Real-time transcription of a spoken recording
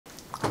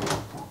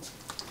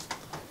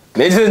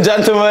Ladies and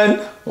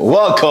gentlemen,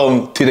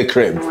 welcome to the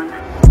crib.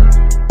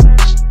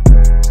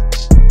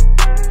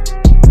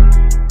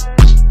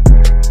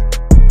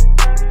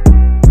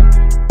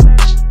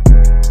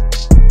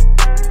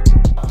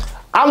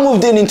 I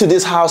moved into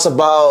this house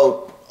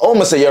about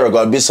almost a year ago,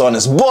 I'll be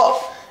honest,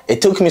 but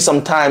it took me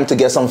some time to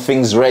get some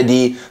things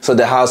ready so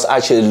the house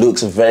actually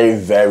looks very,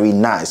 very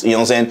nice. You know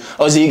what I'm saying?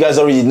 Obviously, you guys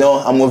already know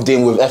I moved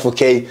in with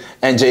FOK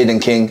and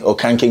Jaden King, or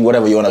Can King,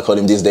 whatever you want to call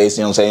him these days.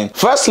 You know what I'm saying?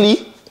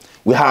 Firstly,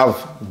 we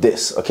have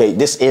this, okay?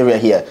 This area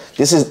here.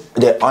 This is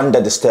the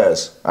under the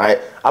stairs, all right?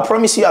 I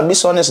promise you, I'll be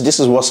honest, this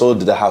is what sold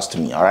the house to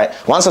me, all right?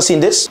 Once I seen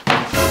this,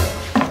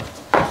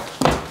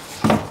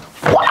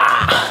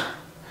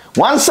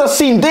 once I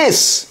seen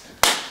this,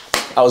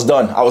 I was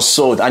done. I was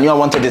sold. I knew I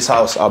wanted this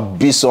house. I'll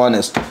be so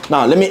honest.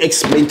 Now, let me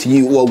explain to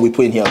you what we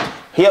put in here.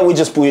 Here, we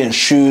just put in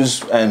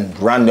shoes and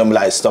random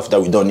like stuff that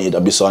we don't need.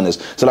 I'll be so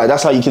honest. So like,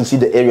 that's how you can see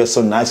the area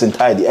so nice and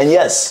tidy. And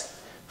yes,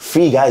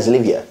 3 guys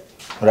live here.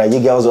 Right?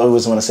 You girls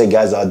always want to say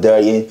guys are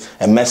dirty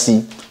and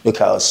messy. Look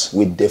at us.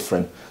 We're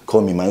different.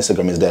 Call me. My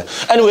Instagram is there.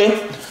 Anyway,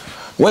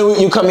 when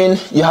you come in,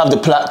 you have the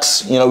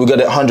plaques. You know, we got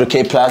the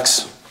 100K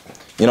plaques.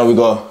 You know, we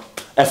got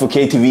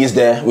FOK TVs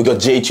there, we got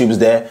J-Tubes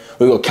there,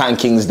 we got Can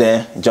Kings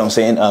there, you know what I'm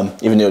saying?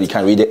 Even though you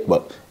can't read it,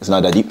 but it's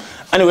not that deep.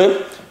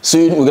 Anyway,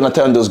 soon we're gonna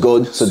turn those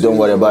gold, so don't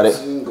worry about it.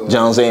 You know what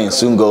I'm saying?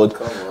 Soon gold.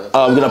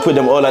 We're gonna put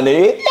them all under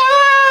it.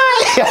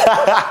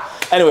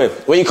 Anyway,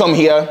 when you come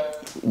here,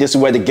 this is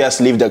where the guests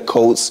leave their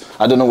coats.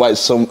 I don't know why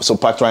it's so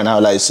packed right now,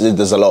 like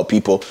there's a lot of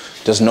people.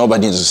 There's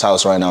nobody in this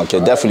house right now, okay?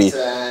 Definitely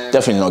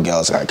no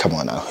girls, all right, come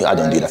on now, I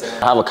don't do that.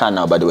 I have a cat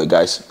now, by the way,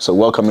 guys, so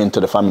welcome into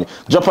the family.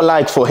 Drop a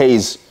like for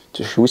Hayes.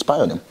 Should we spy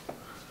on him?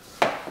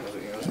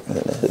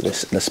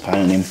 Let's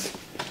spy on him.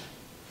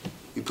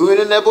 You put it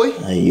in there, boy?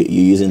 You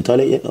using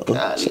toilet yet?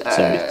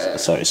 Oh,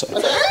 sorry.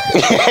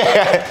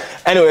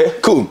 Anyway,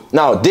 cool.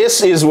 Now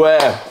this is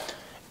what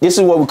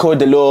we call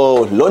the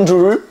little laundry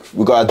room.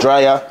 We got a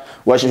dryer.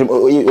 What you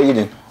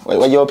doing?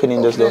 What you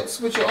opening this door?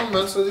 Switch it on,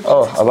 man.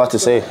 So I'm about to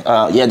say.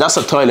 Yeah, that's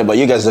a toilet, but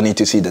you guys don't need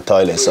to see the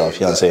toilet itself.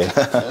 You know what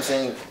I'm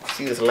saying?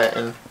 See this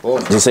lighting.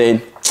 Just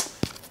saying.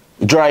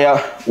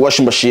 Dryer,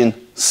 washing machine.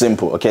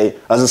 Simple, okay?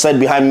 As I said,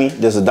 behind me,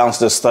 there's a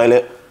downstairs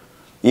toilet.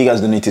 You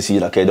guys don't need to see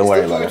it, okay? Don't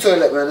worry about it. It's the poo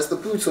toilet, man. It's the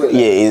poo toilet.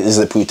 Yeah, it's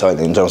the poo toilet,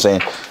 you know what I'm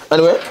saying?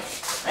 Anyway,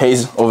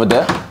 Hayes over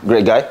there,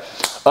 great guy.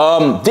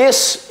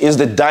 This is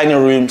the dining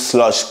room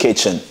 /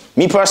 kitchen.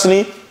 Me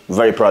personally,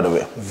 very proud of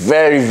it.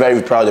 Very,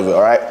 very proud of it,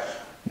 all right?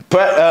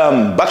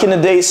 But back in the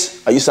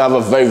days, I used to have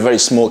a very, very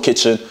small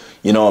kitchen.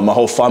 You know, my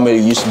whole family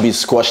used to be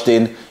squashed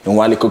in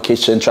one little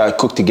kitchen, try to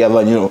cook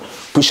together, you know,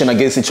 pushing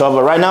against each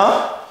other. Right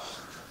now,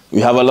 we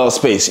have a lot of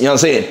space, you know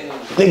what I'm saying?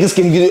 Niggas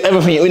can do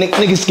everything.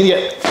 Niggas can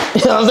get,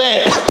 you know what I'm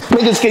saying?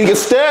 Niggas can get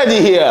sturdy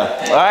here,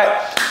 all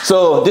right?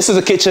 So this is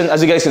the kitchen,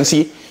 as you guys can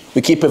see.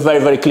 We keep it very,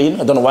 very clean.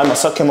 I don't know why my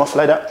sock came off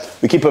like that.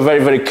 We keep it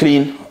very, very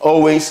clean,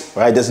 always,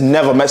 right? There's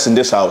never mess in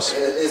this house.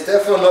 It's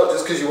definitely not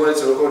just because you wanted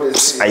to record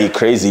this video. Are you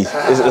crazy?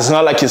 It's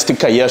not like it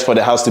took a year for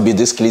the house to be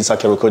this clean so I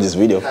can record this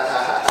video.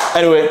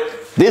 Anyway,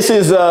 this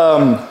is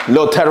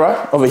little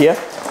Terra over here.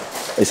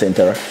 It's saying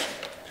Terra.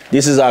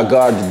 This is our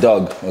guard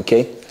dog,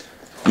 okay?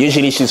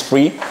 Usually she's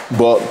free,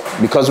 but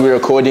because we're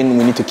recording,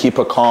 we need to keep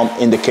her calm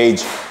in the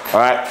cage, all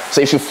right? So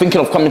if you're thinking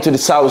of coming to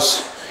this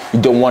house, you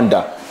don't want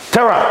that.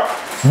 Terra,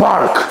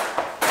 bark.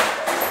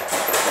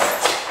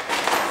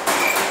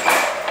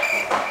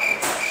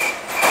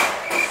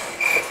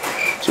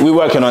 So we're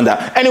working on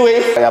that.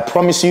 Anyway, I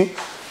promise you,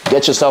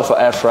 get yourself an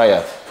air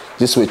fryer.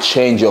 This will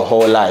change your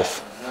whole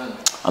life.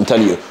 I'm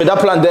telling you. That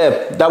plant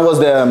there, that was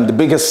the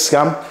biggest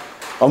scam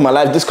of my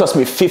life. This cost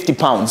me 50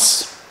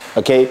 pounds,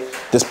 okay?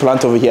 This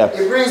plant over here.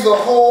 It brings the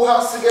whole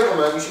house together,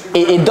 man.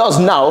 It does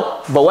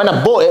now, but when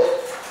I bought it,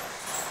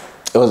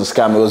 it was a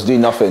scam. It was doing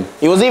nothing.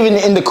 It was even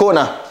in the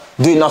corner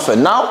doing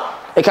nothing. Now,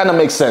 it kind of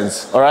makes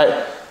sense, all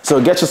right?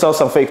 So get yourself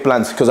some fake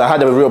plants, because I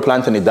had a real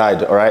plant and it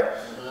died, all right?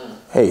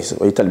 Hey, so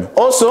what are you telling me?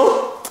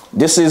 Also,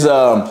 this is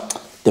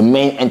the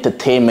main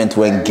entertainment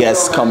when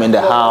guests come in the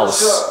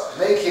house.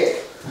 Make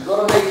it. You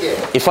gotta make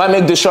it. If I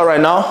make this shot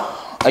right now,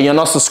 and you're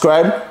not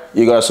subscribed,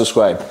 you gotta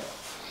subscribe.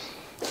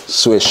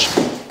 Swish.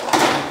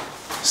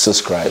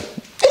 Subscribe.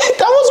 That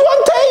was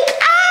one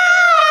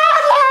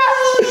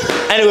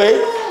take.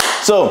 Anyway,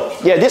 so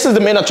yeah, this is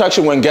the main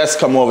attraction when guests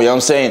come over. You know what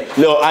I'm saying?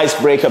 Little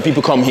icebreaker.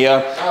 People come here,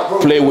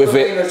 play with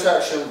it. Main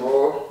attraction,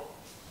 bro.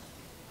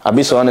 I'll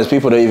be so honest.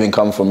 People don't even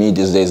come for me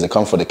these days. They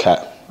come for the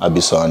cat. I'll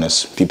be so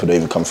honest. People don't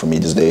even come for me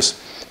these days.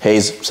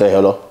 Hayes, say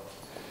hello.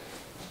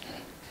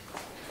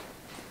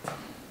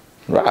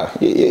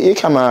 Right, you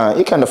kind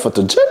of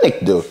photogenic,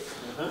 though.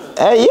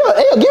 Hey,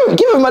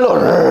 give him a little.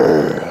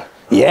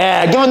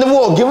 Yeah, give him the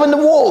walk, give him the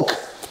walk.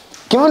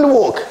 Give him the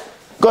walk.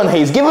 Go on,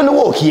 Hayes, give him the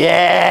walk.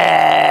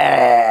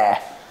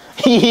 Yeah.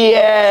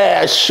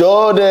 Yeah,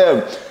 show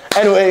them.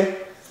 Anyway,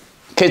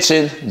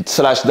 kitchen /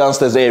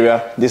 downstairs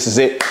area. This is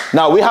it.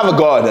 Now, we have a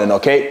garden,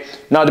 okay?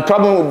 Now, the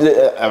problem with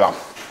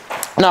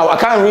now, I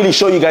can't really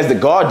show you guys the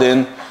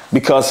garden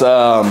because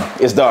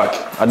it's dark.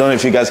 I don't know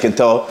if you guys can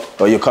tell,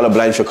 or you're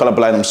colorblind. If you're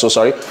colorblind, I'm so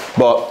sorry.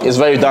 But it's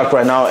very dark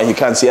right now and you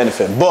can't see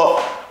anything.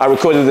 But I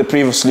recorded it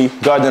previously.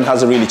 Garden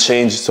hasn't really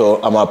changed, so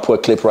I'm gonna put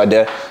a clip right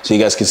there so you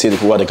guys can see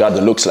what the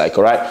garden looks like,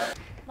 all right?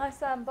 Nice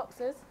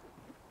boxes.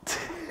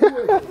 You've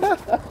got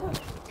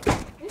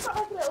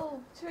like a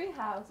little tree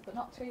house, but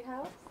not tree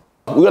house.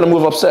 We're gonna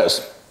move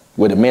upstairs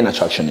where the main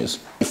attraction is.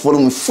 Follow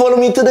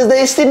me to the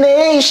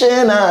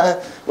destination.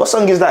 What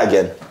song is that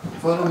again?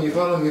 Follow me.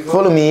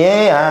 Follow me,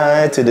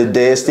 yeah, to the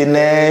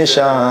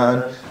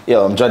destination.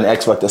 Yo, I'm joining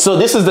X Factor. So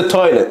this is the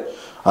toilet,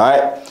 all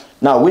right?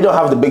 Now, we don't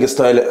have the biggest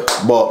toilet,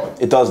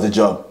 but it does the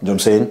job, you know what I'm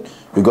saying?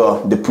 We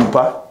got the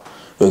pooper,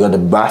 we got the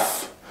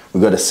bath, we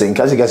got the sink.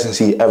 As you guys can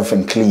see,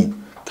 everything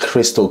clean,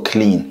 crystal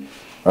clean,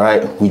 all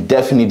right? We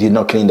definitely did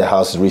not clean the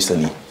house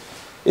recently.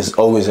 It's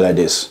always like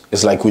this.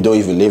 It's like we don't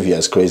even live here,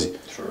 it's crazy.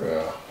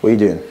 True. What are you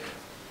doing?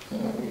 I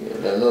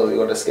don't know, we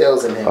got the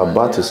scales in here. I'm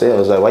about to say, I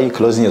was like, why are you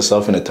closing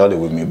yourself in the toilet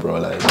with me, bro?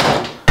 Like,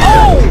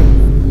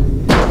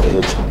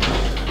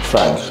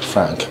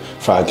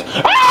 Frank.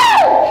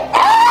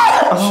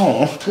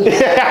 Oh.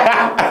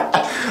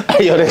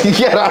 Yo,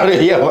 get out of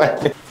here,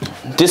 man.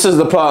 This is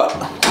the part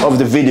of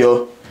the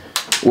video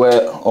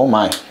where, oh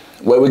my,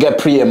 where we get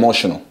pretty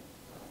emotional,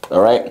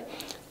 all right?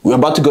 We're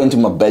about to go into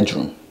my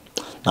bedroom.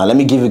 Now, let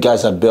me give you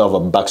guys a bit of a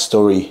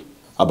backstory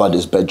about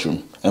this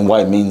bedroom and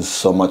why it means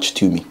so much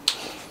to me.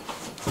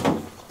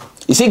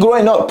 You see,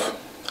 growing up,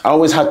 I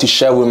always had to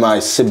share with my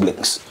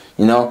siblings,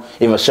 you know?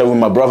 If I share with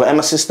my brother and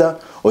my sister,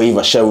 or if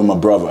I share with my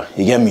brother,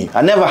 you get me?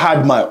 I never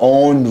had my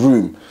own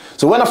room.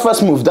 So when I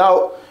first moved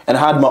out and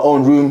had my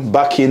own room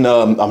back in,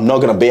 I'm not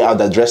gonna bait out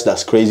the address,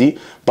 that's crazy.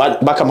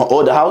 But back at my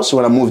old house,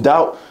 when I moved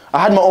out, I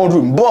had my own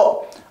room,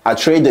 but I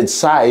traded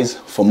size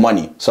for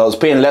money. So I was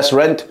paying less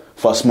rent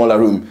for a smaller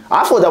room.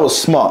 I thought that was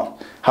smart.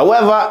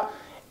 However,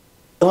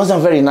 it wasn't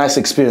a very nice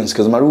experience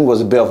because my room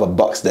was a bit of a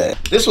box there.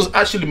 This was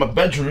actually my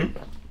bedroom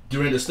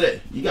during the stay.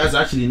 You guys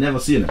actually never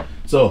seen it.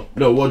 So,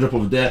 little wardrobe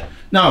over there.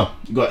 Now,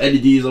 you got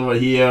LEDs over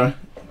here,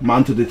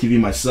 mounted the TV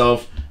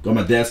myself, got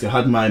my desk. I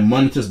had my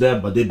monitors there,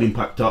 but they've been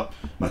packed up.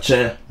 My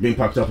chair being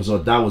packed up as well.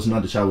 That was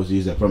not the chair I was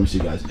using, I promise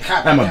you guys.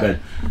 And my bed.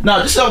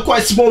 Now, this is a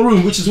quite small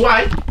room, which is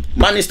why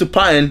man is to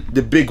pine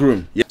the big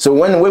room. Yeah. So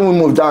when we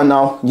moved down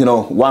now, you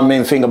know, one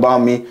main thing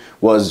about me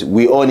was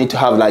we all need to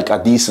have like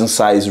a decent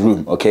sized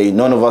room, okay?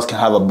 None of us can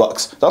have a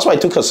box. That's why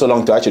it took us so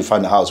long to actually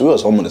find a house. We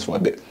was homeless for a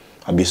bit,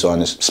 I'll be so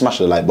honest. Smash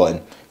the like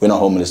button. We're not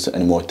homeless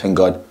anymore, thank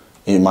God.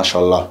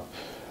 Mashallah.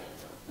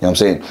 You know what I'm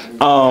saying?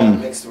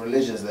 Mixed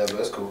religions there, but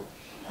that's cool.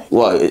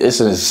 Well, it's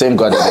the same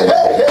God.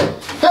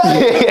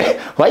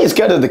 Why are you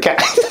scared of the cat?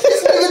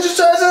 This nigga just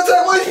tries to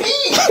attack my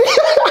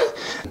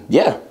feet.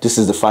 Yeah, this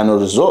is the final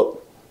result.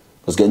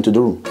 Let's get into the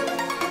room.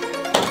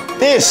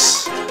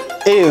 This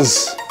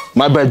is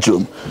my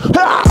bedroom.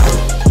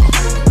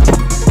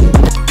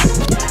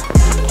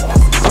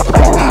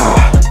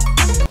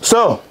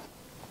 So,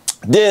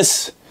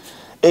 this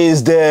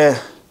is the...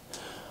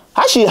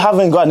 Actually, I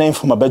haven't got a name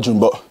for my bedroom,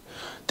 but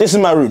this is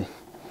my room,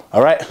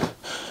 all right?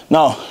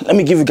 Now, let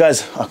me give you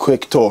guys a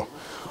quick tour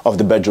of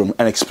the bedroom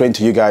and explain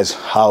to you guys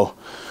how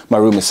my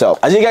room is set up.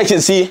 As you guys can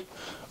see,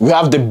 we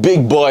have the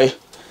big boy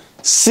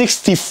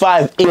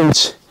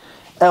 65-inch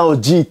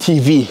LG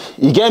TV.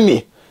 You get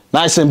me?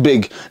 Nice and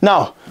big.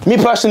 Now, me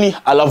personally,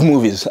 I love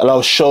movies. I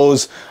love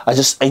shows. I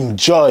just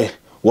enjoy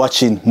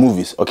watching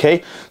movies,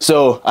 okay?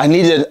 So I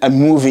needed a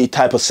movie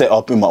type of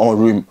setup in my own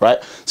room,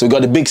 right? So we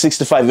got the big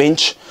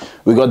 65-inch.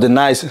 We got the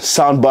nice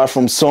soundbar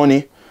from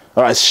Sony.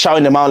 All right,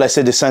 shouting them out. Like I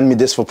said, they sent me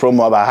this for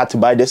promo, but I had to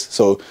buy this.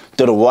 So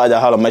don't know why the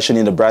hell I'm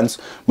mentioning the brands.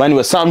 But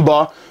anyway,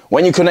 soundbar.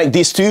 When you connect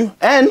these two,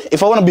 and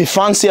if I want to be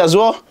fancy as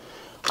well,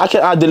 I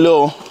can add the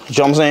little, you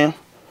know what I'm saying?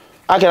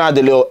 I can add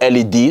the little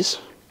LEDs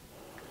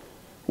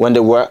when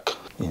they work.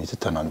 You need to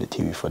turn on the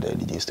TV for the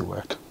LEDs to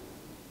work.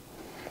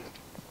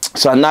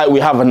 So at night we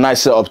have a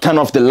nice setup. Turn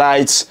off the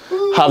lights,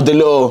 have the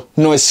little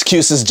no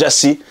excuses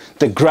Jesse.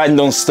 The grind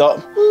don't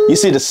stop. You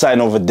see the sign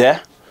over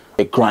there?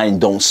 The grind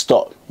don't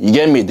stop. You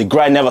get me? The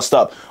grind never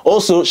stop.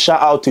 Also,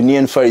 shout out to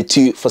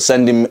Neon32 for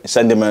sending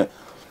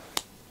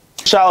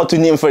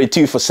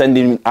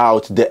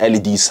out the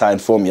LED sign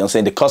for me. I'm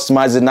saying they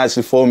customized it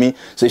nicely for me.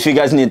 So if you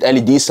guys need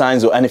LED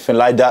signs or anything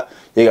like that,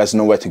 you guys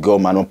know where to go,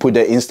 man. I'll put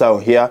the Insta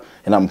on here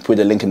and I'm put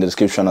the link in the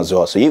description as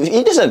well. So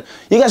listen,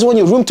 you guys want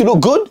your room to look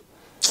good?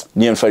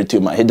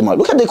 Neon32, man, hit them out.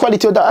 Look at the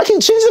quality of that. I can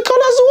change the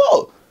color as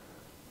well.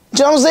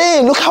 Do you know what I'm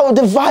saying? Look how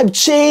the vibe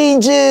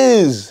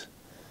changes.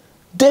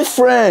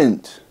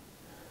 Different.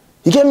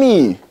 You get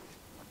me?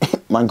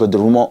 Man got the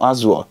room on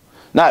as well.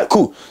 Now,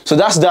 cool. So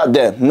that's that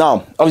there.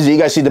 Now, obviously, you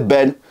guys see the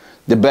bed.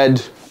 The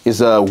bed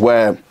is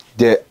where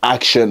the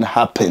action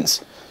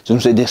happens. So I'm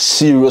saying the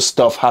serious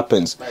stuff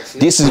happens.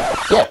 This is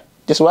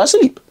where I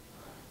sleep.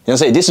 You know what I'm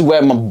saying? This is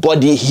where my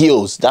body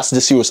heals. That's the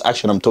serious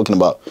action I'm talking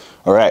about.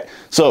 All right.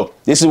 So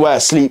this is where I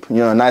sleep. You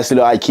know, nice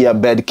little IKEA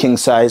bed, king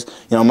size.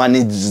 You know, man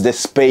needs the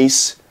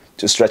space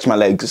to stretch my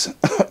legs. You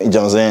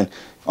know what I'm saying?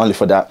 Only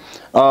for that.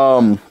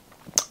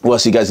 What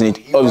else you guys need?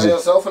 You by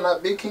yourself in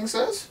that big king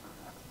size?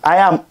 I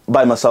am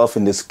by myself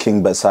in this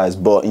king bed size,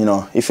 but you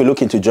know, if you're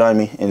looking to join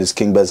me in this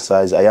king bed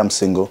size, I am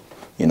single.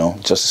 You know,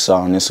 just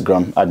on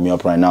Instagram, add me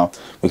up right now.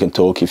 We can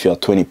talk if you're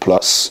 20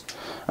 plus.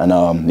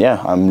 And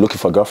yeah, I'm looking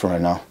for a girlfriend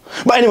right now.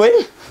 But anyway,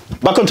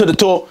 back onto the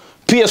tour.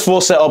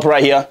 PS4 setup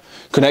right here,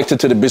 connected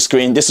to the big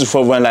screen. This is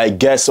for when like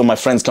guests or my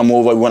friends come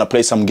over, we want to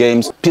play some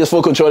games.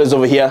 PS4 controllers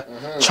over here,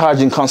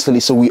 charging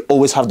constantly, so we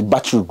always have the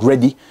battery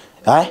ready.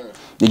 Alright,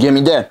 you get me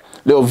there.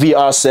 Little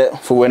VR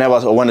set for whenever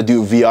I want to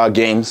do VR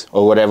games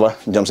or whatever. You know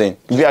what I'm saying?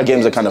 VR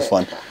games are kind of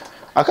fun.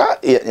 I can't,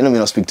 yeah, let me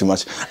not speak too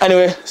much.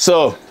 Anyway,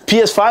 so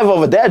PS5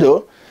 over there though.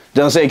 You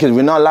know what I'm saying? Because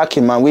we're not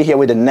lacking, man. We're here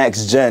with the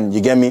next gen. You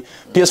get me?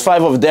 PS5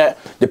 over there.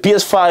 The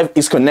PS5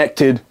 is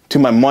connected to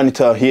my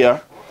monitor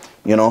here.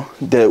 You know,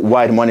 the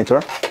wide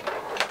monitor.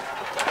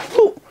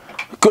 Ooh.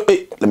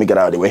 Let me get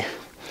out of the way.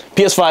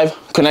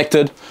 PS5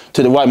 connected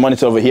to the wide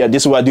monitor over here.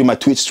 This is where I do my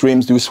Twitch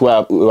streams. This is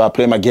where I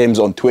play my games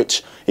on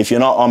Twitch. If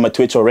you're not on my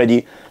Twitch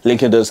already,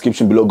 link in the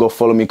description below. Go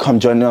follow me. Come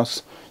join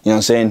us. You know what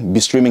I'm saying? Be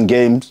streaming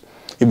games.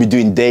 You'll be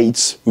doing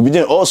dates. We'll be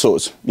doing all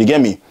sorts. You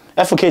get me?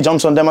 F4K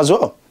jumps on them as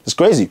well. It's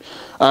crazy.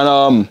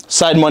 And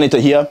side monitor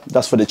here.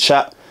 That's for the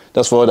chat.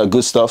 That's for all the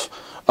good stuff.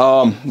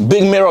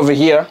 Big mirror over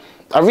here.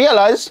 I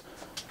realized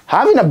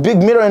having a big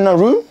mirror in a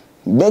room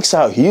makes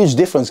a huge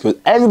difference, because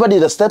everybody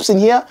that steps in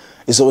here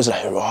is always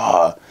like,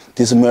 raw,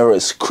 this mirror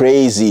is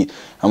crazy.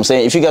 I'm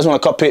saying, if you guys want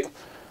to copy it,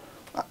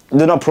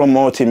 they're not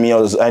promoting me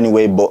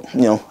anyway, but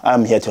you know,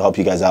 I'm here to help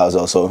you guys out as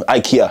well. So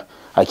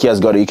IKEA's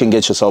got it. You can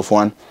get yourself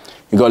one.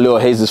 You got little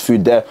Hazel's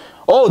food there.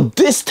 Oh,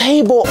 this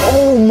table,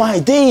 oh my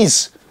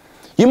days.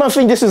 You might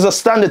think this is a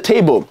standard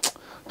table.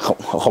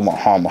 Hold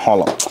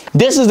on.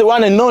 This is the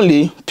one and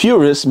only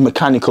purest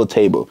mechanical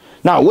table.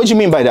 Now, what do you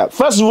mean by that?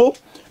 First of all,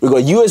 we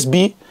got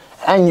USB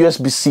and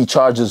USB-C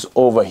chargers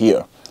over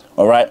here.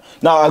 All right.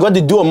 Now, I got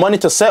the dual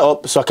monitor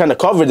setup, so I kind of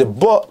covered it.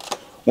 But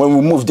when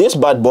we move this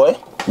bad boy,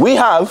 we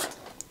have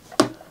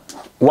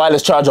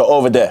wireless charger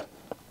over there.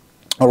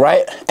 All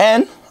right.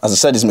 And as I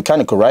said, it's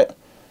mechanical, right?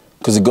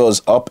 Because it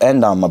goes up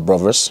and down, my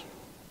brothers.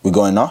 We're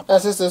going up.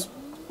 That's sisters.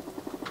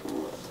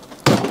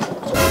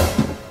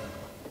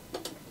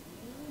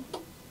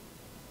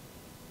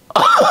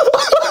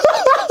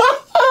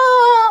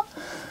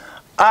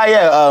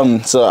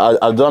 Yeah, so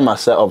I've done my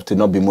setup to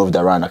not be moved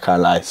around, I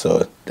can't lie.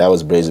 So that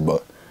was crazy,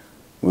 but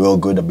we're all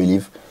good, I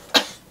believe.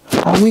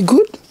 Are we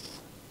good?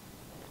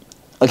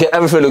 Okay,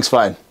 everything looks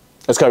fine.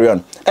 Let's carry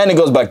on. And it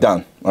goes back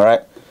down, all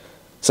right?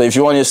 So if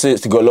you want your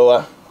seats to go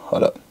lower,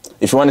 hold up.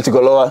 If you want it to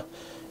go lower,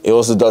 it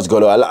also does go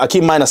lower. I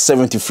keep mine at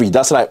 73.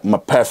 That's like my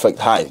perfect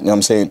height, you know what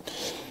I'm saying?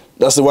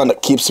 That's the one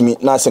that keeps me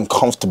nice and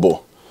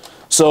comfortable.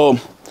 So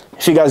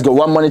if you guys got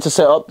one monitor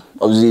set up,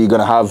 obviously you're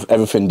gonna have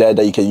everything there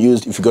that you can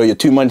use. If you got your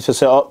two monitor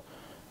set up,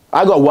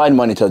 I got wide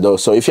monitor though.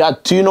 So if you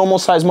had two normal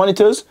size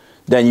monitors,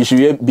 then you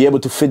should be able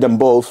to fit them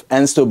both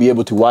and still be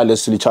able to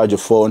wirelessly charge your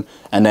phone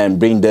and then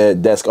bring the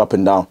desk up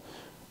and down.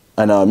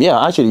 And yeah,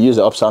 I actually use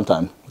it up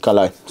sometime. Can't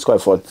lie, it's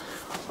quite fun.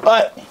 All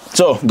right,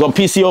 so got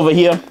PC over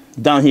here,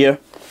 down here.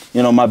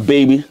 You know, my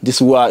baby. This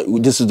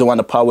is the one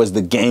that powers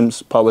the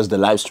games, powers the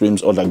live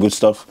streams, all that good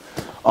stuff.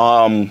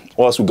 What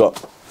else we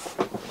got?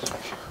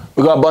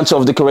 We got a bunch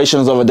of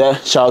decorations over there.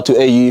 Shout out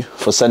to AU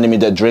for sending me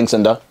the drinks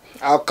and that.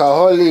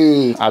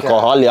 Alcoholic,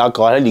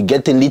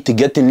 getting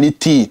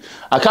litty.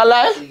 I can't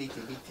lie.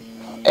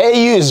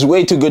 AU is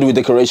way too good with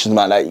decorations,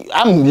 man. Like,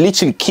 I'm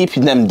literally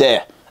keeping them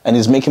there, and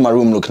it's making my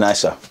room look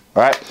nicer.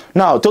 All right.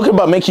 Now, talking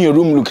about making your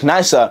room look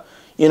nicer,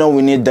 you know,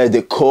 we need the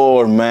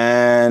decor,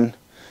 man.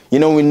 You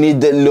know, we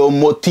need the little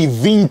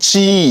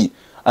Motivinci.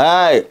 All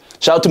right.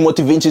 Shout out to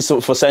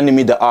Motivinci for sending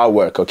me the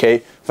artwork,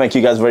 okay? Thank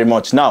you guys very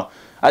much. Now,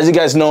 as you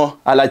guys know,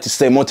 I like to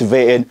stay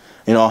motivated.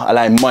 You know, I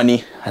like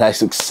money, I like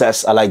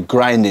success, I like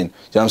grinding. You know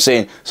what I'm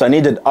saying? So I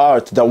needed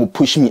art that will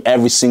push me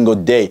every single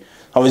day.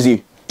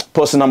 Obviously,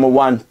 person number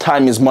one,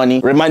 time is money.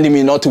 Reminding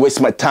me not to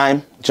waste my time.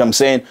 You know what I'm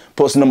saying?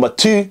 Person number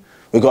two,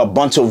 we got a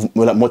bunch of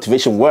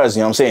motivation words.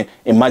 You know what I'm saying?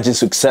 Imagine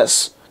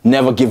success,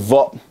 never give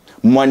up,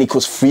 money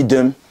equals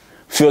freedom,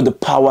 feel the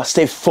power,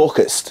 stay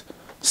focused.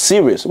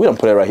 Serious, we don't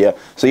put it right here.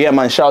 So yeah,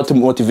 man, shout out to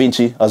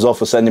Motivinci as well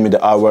for sending me the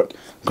artwork.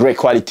 Great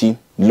quality,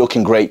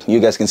 looking great.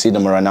 You guys can see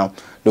them right now,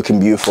 looking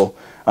beautiful.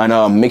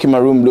 And making my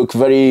room look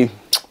very,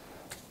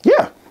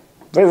 yeah,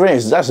 very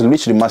nice. That's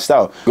literally my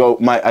style. Got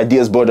my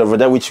ideas board over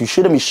there, which you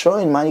shouldn't be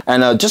showing, man.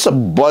 And just a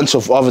bunch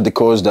of other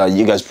decors that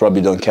you guys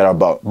probably don't care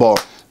about.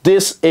 But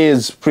this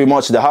is pretty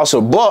much the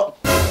household. But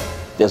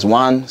there's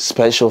one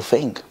special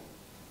thing.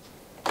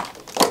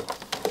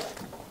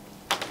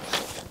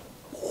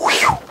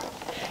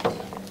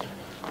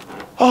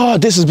 Oh,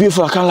 this is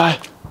beautiful, I can't lie.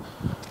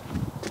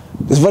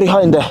 It's very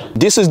hot in there.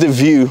 This is the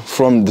view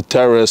from the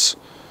terrace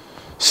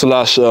 /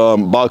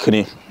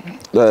 balcony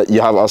that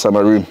you have outside my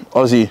room.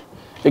 Obviously,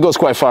 it goes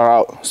quite far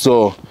out.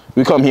 So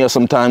we come here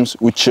sometimes,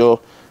 we chill,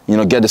 you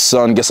know, get the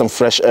sun, get some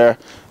fresh air.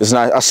 It's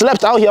nice. I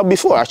slept out here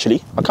before,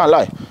 actually. I can't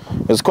lie.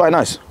 It's quite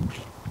nice.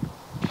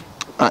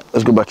 Alright,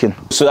 let's go back in.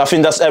 So I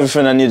think that's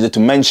everything I needed to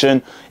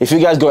mention. If you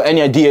guys got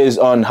any ideas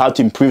on how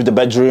to improve the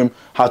bedroom,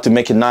 how to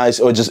make it nice,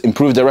 or just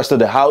improve the rest of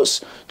the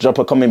house, drop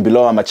a comment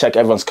below. I'm gonna check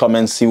everyone's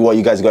comments, see what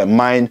you guys got in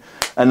mind.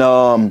 And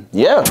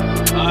yeah,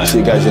 I'll see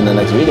you guys in the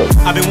next video.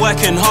 I've been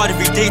working hard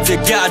every day to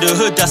get out of the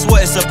hood, that's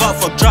what it's about.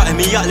 Fuck driving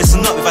me out,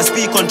 listen up if I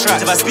speak on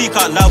tracks. If I speak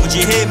out loud, would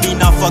you hear me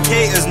now? Fuck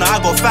haters, now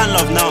I got fan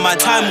love now. My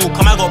time will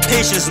come, I got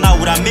patience now,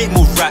 would I make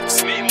more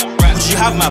racks? Would you have my